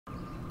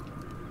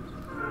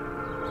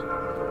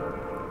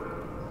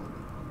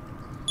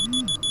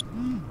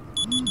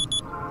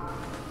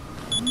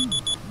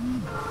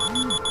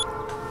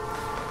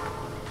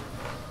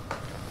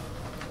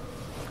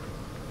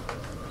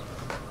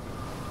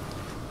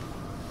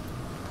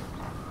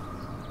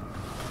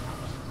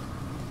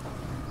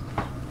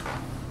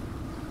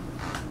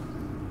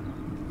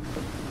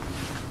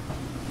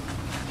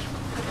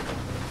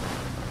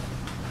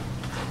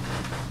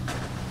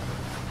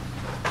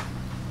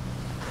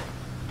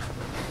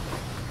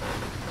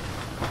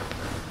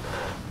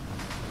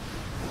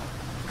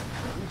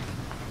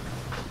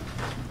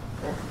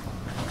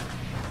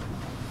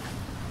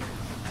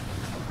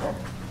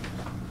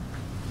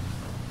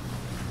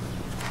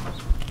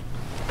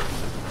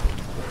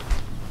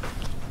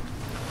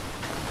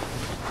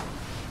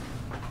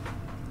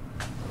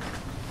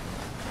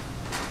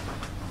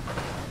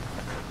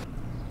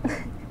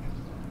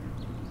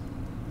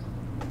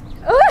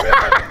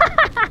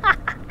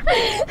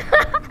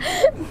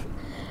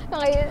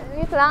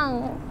Wait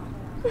lang.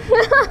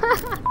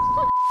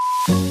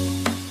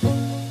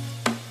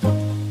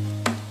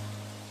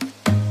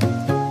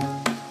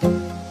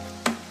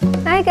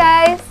 Hi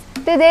guys!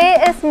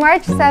 Today is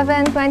March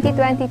 7,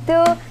 2022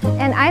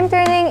 and I'm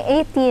turning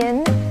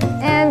 18,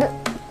 and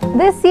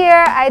this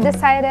year I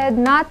decided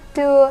not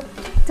to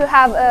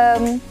have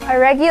a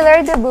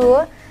regular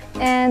debut,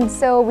 and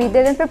so we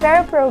didn't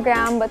prepare a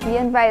program, but we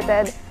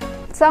invited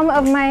some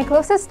of my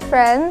closest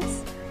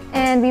friends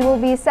and we will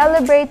be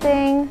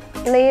celebrating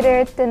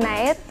later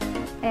tonight.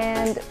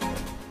 And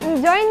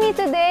join me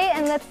today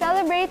and let's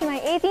celebrate my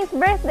 18th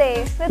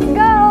birthday. Let's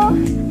go!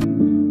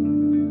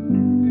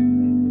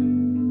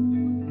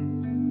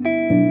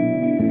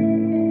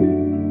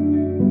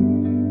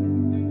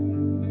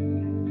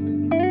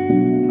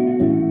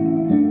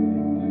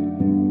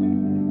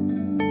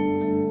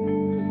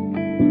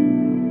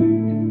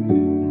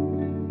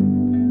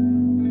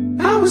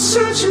 I was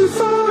searching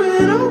for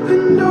an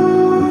open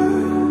door.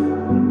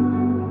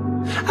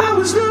 I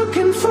was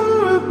looking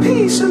for a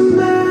peace of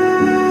mind.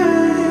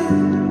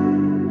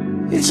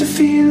 It's a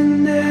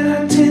feeling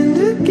that I tend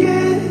to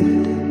get.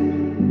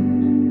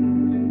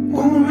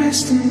 Won't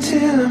rest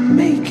until I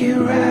make it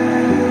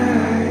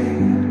right.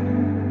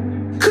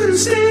 Couldn't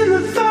stand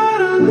the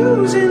thought of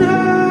losing her.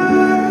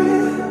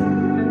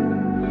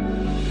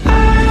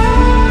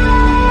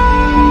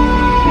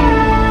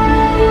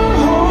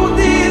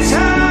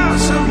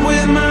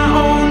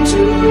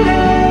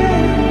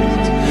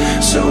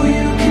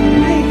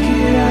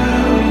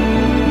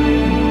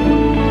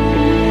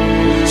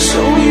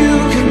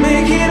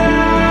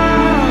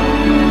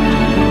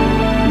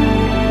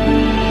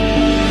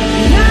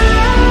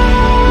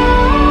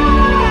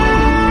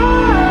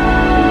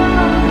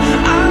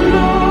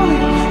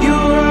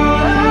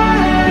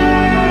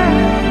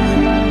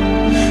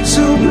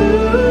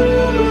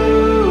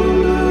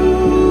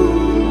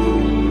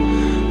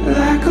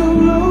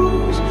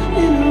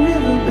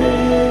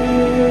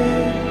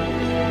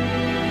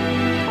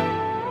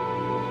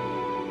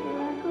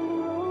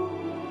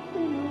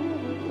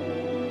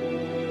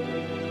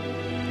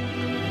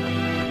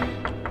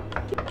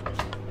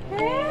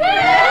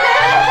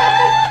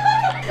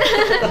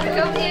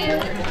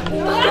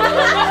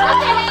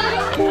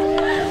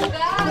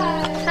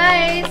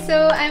 Hi,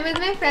 so I'm with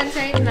my friends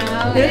right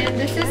now, and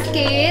this is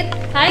Kate.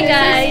 Hi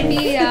guys. This is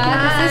Mia.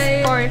 Hi. This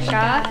is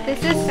Portia.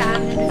 This is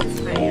Sam, and this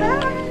is Maya.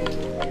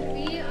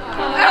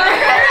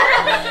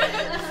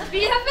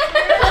 We are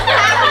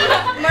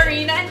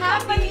Marina and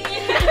Happy.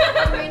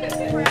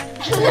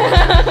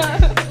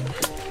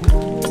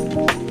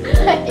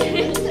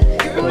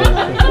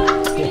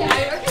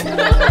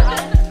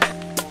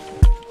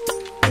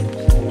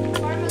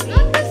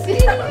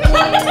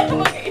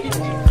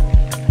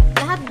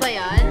 Lahat ba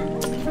yan?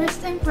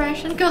 First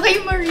impression ko kay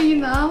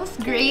Marina was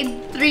grade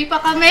 3 pa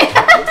kami.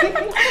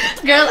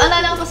 Girl,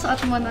 alala ko suot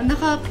mo na,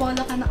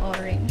 naka-polo ka na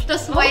orange.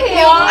 Tapos white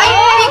yung,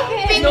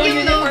 pink No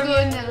yung uniform. logo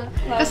niya.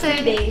 Kasi,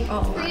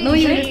 Oh, no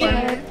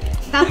uniform.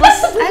 Tapos,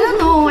 I don't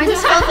know, I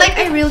just felt like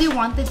I really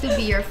wanted to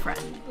be your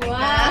friend. Wow!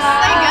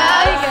 I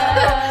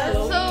guess.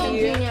 So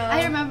So,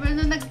 I remember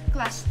nung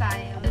nag-class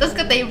tayo. Tapos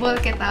ka-table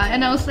kita.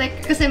 And I was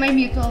like, kasi my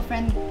mutual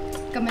friend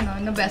kami no,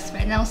 na best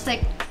friend. And I was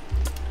like,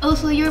 oh,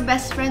 so you're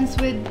best friends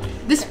with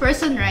this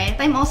person, right?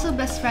 I'm also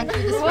best friends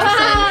with this person.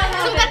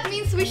 So that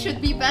means we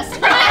should be best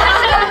friends.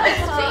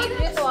 So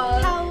that's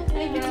how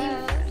I believe.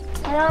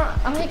 Parang,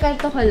 ang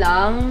ikalto ko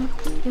lang,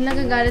 yung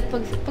nagagalit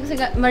pag si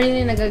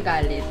Marina yung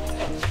nagagalit.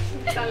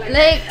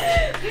 Like,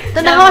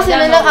 tanda ko kasi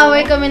na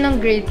nag-away kami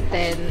ng grade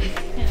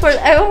 10. For,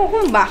 ewan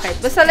ko kung bakit.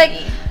 Basta like,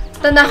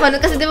 tanda ko,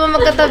 kasi di ba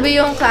magkatabi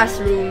yung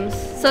classrooms.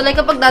 So like,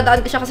 kapag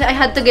dadaan ko siya, kasi I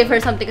had to give her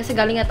something kasi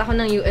galing yata ako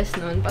ng US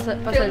noon,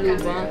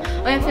 pasalubong.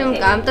 O yung film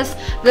cam, tapos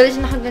galing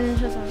siya, nakaganon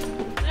siya sa akin.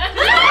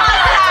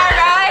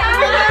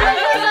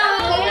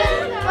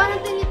 Parang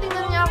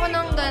tinitingnan niya ako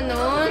ng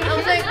ganon. I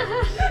was like,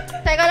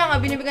 teka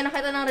lang binibigyan na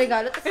kita ng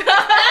regalo, tapos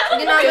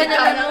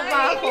ginaganyan mo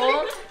pa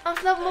ako. Ang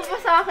snap mo pa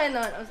sa akin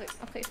noon. I was like,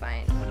 okay,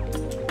 fine.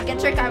 Get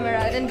your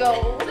camera and go.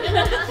 Oh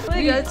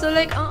my God, so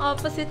like, ang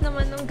opposite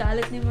naman ng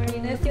galit ni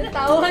Marina is yung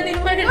tawa ni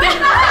Marina.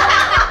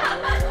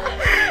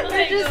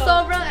 Which is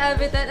sobrang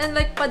evident and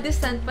like,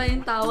 pa-descent pa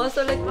yung tawa.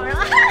 So like, parang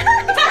I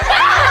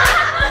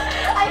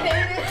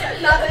hate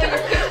it. Not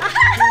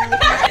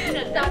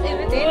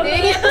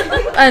imitating.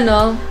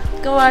 ano,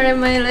 kawari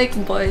may like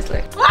boys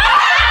like,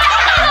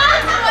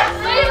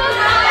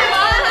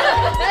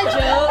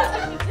 joke.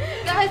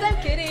 Guys, I'm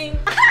kidding.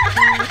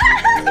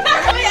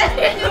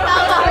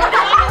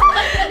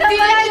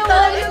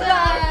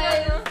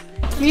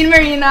 Me and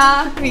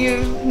Marina,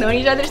 we've known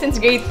each other since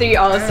grade 3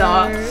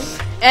 also.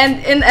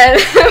 And in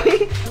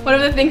one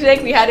of the things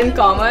like we had in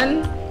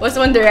common was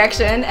One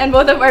Direction, and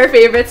both of our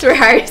favorites were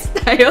Harry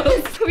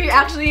Styles. We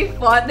actually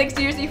fought, like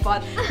seriously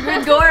fought. We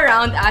would go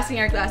around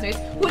asking our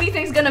classmates, who do you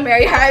think is gonna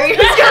marry Harry?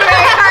 Who's gonna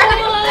marry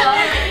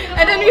Harry?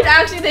 And then we'd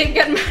actually like,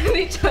 get mad at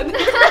each other.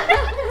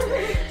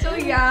 So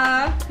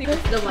yeah.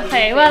 The one.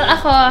 Okay, well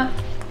ako,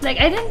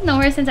 like I didn't know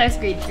her since I was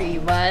grade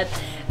 3, but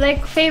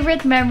like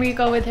favorite memory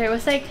ko with her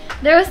was like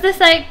there was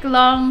this like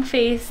long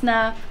phase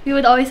na we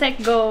would always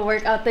like go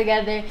work out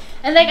together,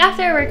 and like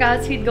after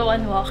workouts we'd go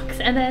on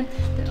walks, and then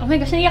oh my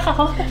gosh, naiyak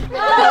ako.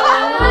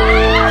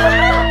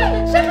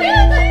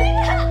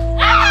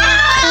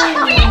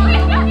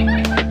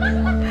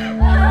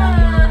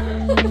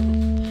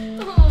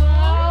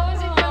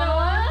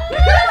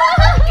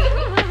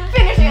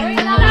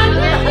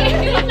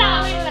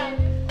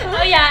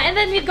 Oh yeah, and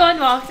then we'd go on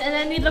walks, and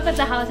then we'd look at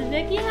the house and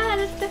be like, yeah,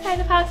 that's the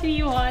kind of house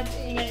we want.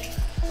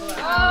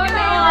 Oh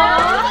no!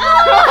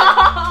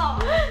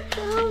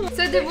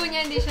 So, debut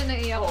niya, hindi siya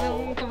naiyak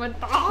nung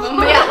kumanta ka.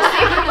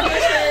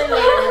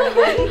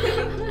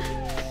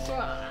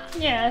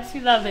 Yes,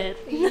 we love it.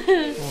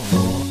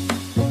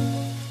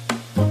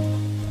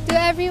 To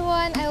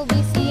everyone I'll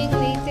be seeing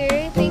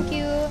later, thank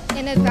you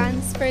in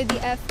advance for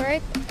the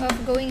effort of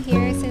going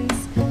here, since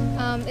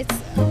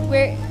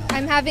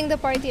I'm having the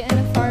party in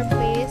a far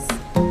place,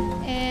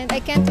 and I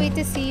can't wait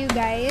to see you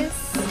guys.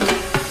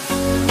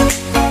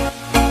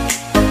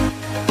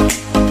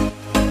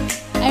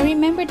 I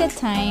remember the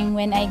time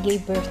when I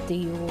gave birth to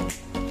you.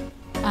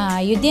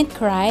 You didn't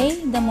cry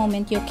the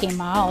moment you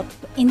came out.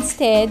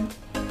 Instead,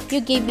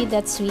 you gave me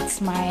that sweet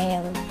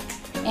smile.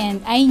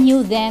 And I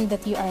knew then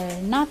that you are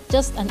not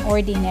just an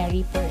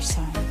ordinary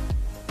person.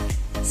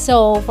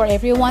 So, for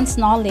everyone's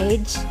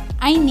knowledge,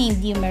 I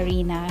named you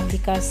Marina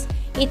because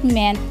it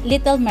meant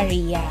Little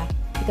Maria,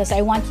 because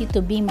I want you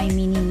to be my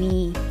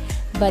mini-me.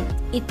 But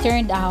it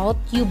turned out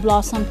you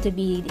blossomed to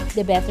be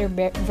the better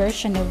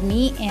version of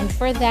me, and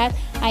for that,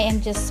 I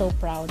am just so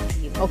proud of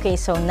you. Okay,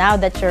 so now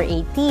that you're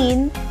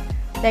 18,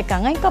 teka,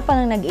 ngayon ka pa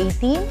lang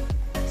nag-18?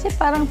 Kasi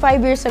parang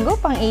 5 years ago,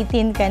 pang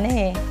 18 ka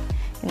na eh.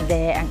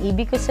 Hindi, ang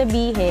ibig ko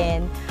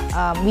sabihin,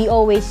 we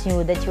always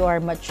knew that you are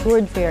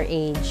matured for your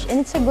age, and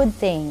it's a good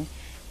thing.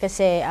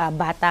 Kasi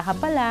bata ka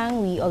pa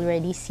lang, we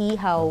already see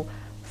how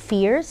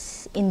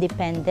fierce,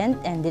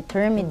 independent, and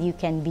determined you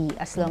can be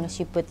as long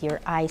as you put your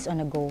eyes on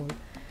a goal.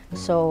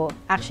 So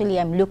actually,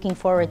 I'm looking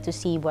forward to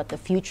see what the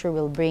future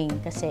will bring,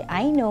 kasi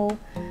I know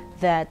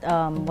that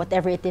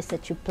whatever it is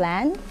that you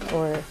plan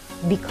or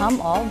become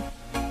of,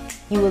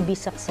 you will be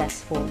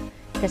successful,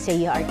 kasi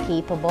you are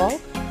capable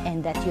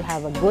and that you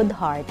have a good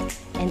heart,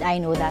 and I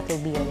know that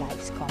will be your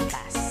life's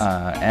compass.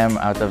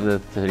 Out of the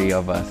three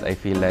of us, I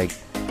feel like,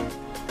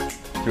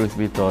 truth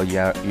be told,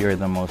 you're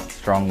the most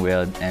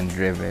strong-willed and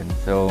driven.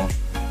 So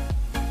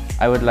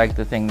I would like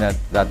to think that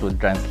that would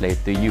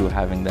translate to you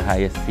having the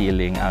highest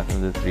ceiling out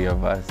of the three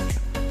of us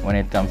when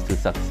it comes to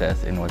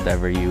success in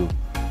whatever you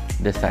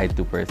decide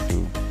to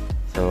pursue.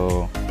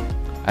 So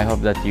I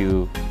hope that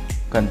you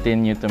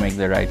continue to make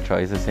the right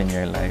choices in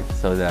your life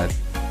so that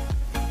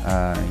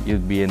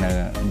you'd be in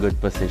a good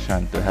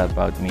position to help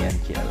out me and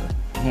Kiel.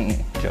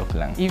 Joke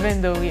lang. Even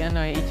though we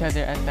annoy each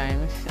other at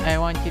times, I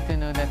want you to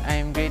know that I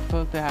am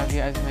grateful to have you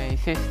as my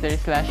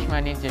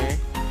sister/manager,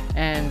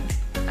 and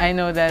I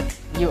know that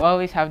you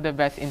always have the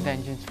best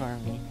intentions for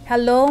me.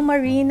 Hello,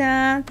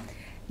 Marina.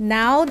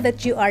 Now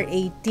that you are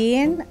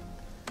 18,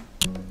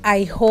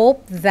 I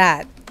hope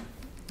that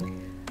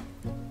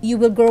you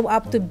will grow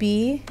up to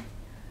be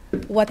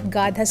what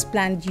God has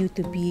planned you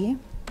to be,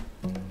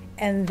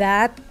 and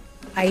that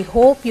I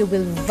hope you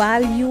will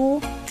value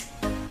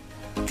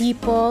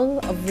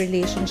people of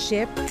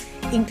relationship,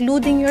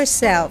 including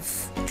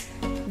yourself,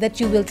 that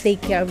you will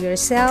take care of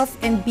yourself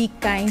and be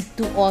kind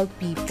to all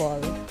people.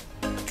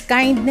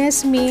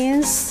 Kindness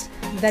means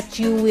that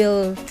you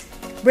will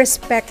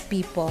respect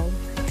people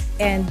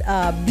and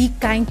be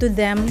kind to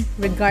them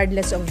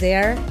regardless of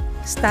their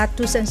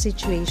status and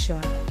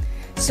situation.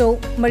 So,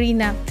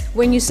 Marina,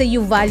 when you say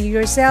you value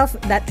yourself,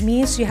 that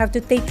means you have to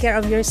take care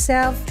of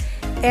yourself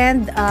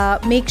and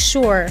make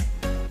sure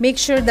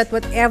that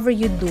whatever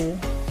you do,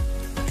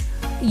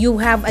 you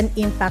have an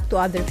impact to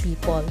other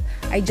people.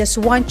 I just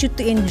want you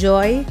to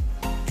enjoy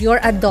your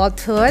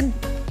adulthood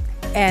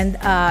and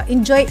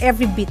enjoy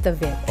every bit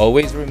of it.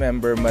 Always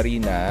remember,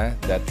 Marina,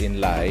 that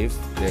in life,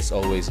 there's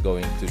always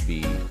going to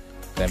be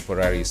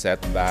temporary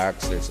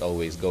setbacks, there's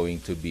always going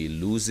to be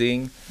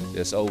losing,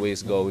 there's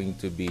always going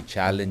to be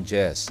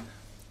challenges.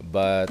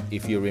 But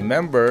if you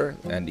remember,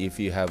 and if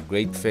you have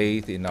great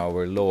faith in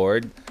our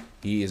Lord,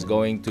 He is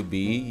going to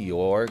be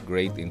your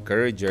great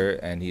encourager,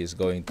 and He is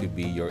going to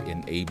be your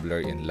enabler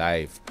in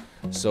life.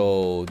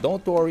 So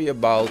don't worry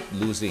about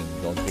losing.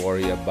 Don't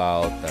worry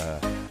about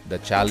the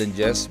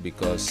challenges,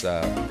 because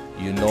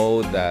you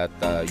know that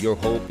your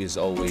hope is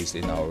always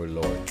in our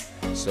Lord.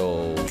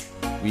 So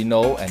we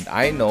know, and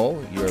I know,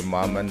 your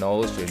mama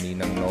knows, your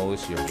ninang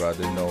knows, your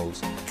brother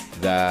knows,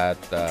 that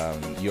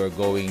you're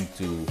going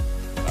to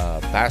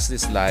pass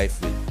this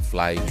life with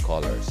flying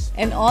colors.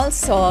 And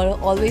also,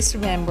 always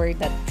remember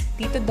that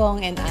Tito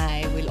Dong and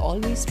I will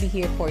always be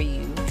here for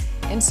you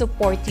and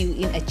support you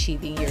in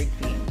achieving your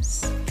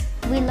dreams.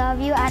 We love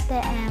you,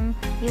 Ate M.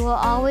 You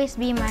will always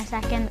be my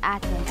second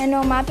ate. And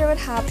no matter what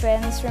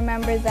happens,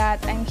 remember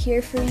that I'm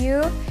here for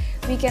you.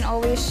 We can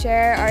always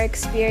share our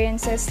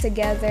experiences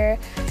together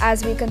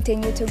as we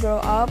continue to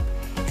grow up.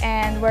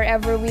 And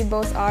wherever we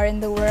both are in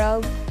the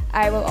world,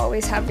 I will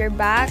always have your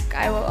back,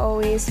 I will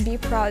always be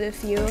proud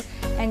of you,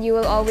 and you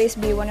will always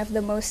be one of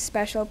the most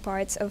special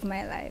parts of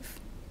my life.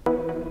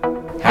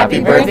 Happy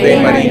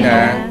birthday,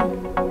 Marina!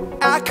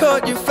 I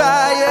caught your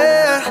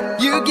fire,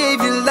 you gave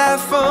your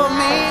life for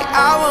me.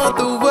 I want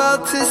the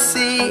world to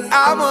see,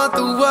 I want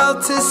the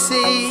world to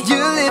see.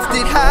 You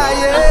lifted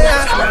higher,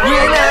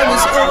 when I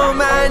was on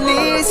my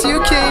knees.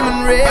 You came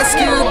and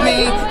rescued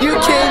me, you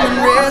came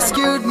and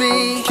rescued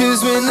me.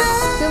 'Cause when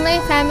To my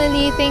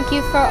family, thank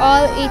you for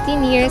all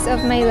 18 years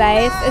of my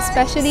life,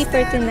 especially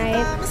for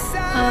tonight.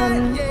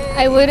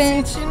 I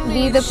wouldn't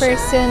be the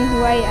person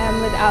who I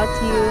am without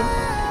you.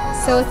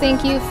 So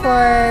thank you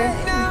for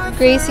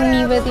gracing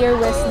me with your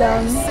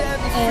wisdom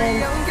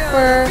and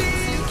for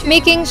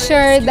making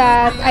sure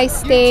that I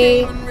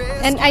stay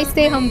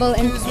humble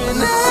and pure.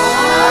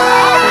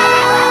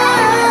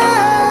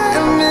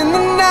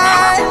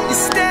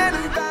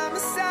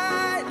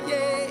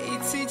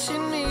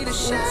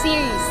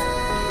 Series.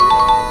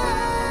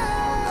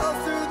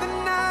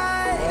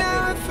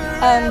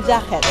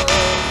 Jacket.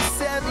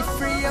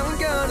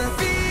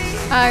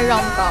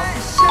 Rom-com.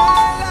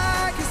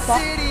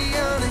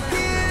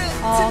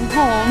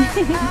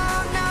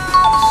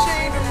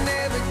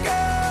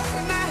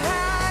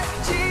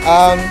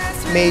 Home.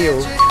 Mayo.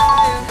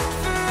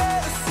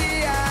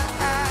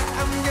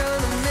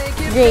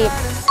 Grape.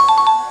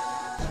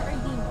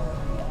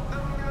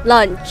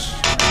 Lunch.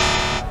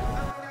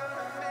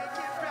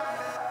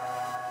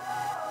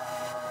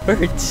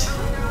 Birds.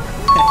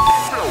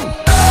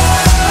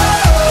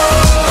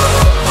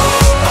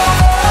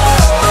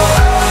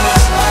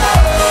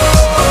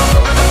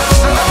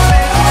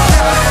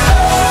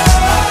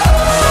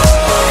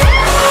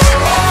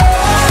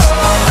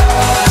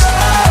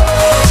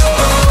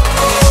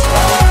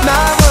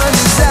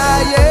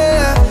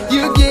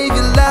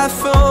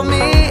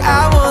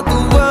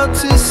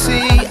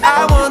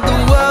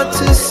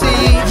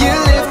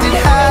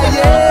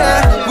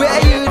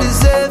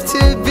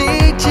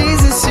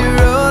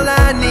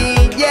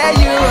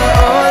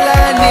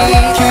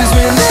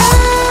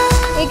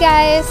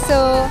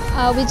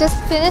 So we just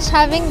finished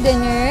having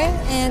dinner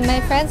and my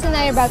friends and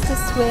I are about to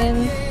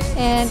swim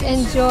and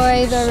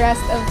enjoy the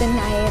rest of the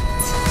night.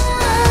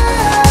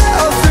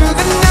 all through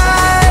the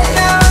night,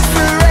 now and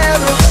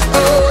forever.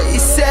 Oh, you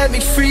set me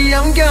free,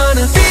 I'm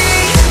gonna be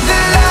the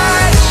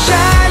light,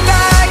 shine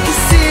like a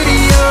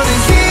city on a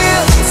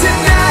hill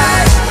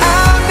tonight.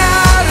 I'm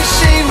not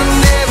ashamed, I'm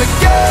never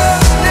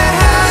gonna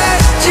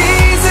hide.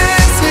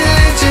 Jesus will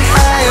lift you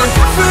higher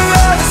for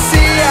all to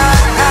see.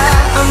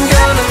 I'm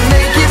gonna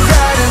make it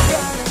brighter,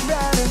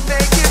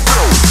 make it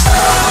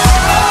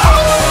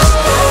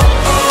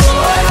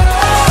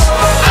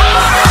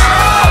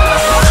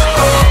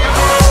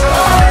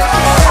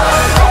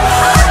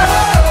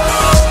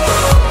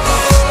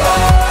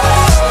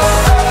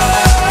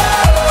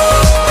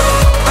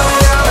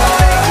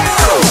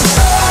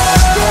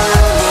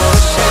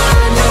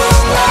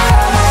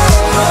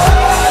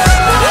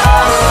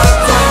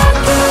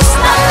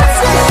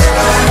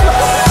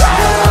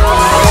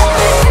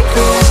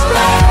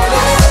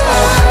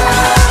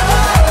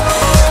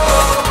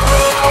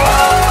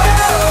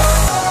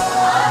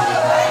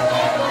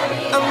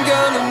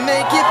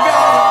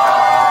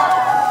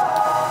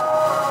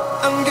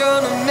I'm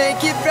gonna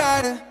make it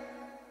brighter.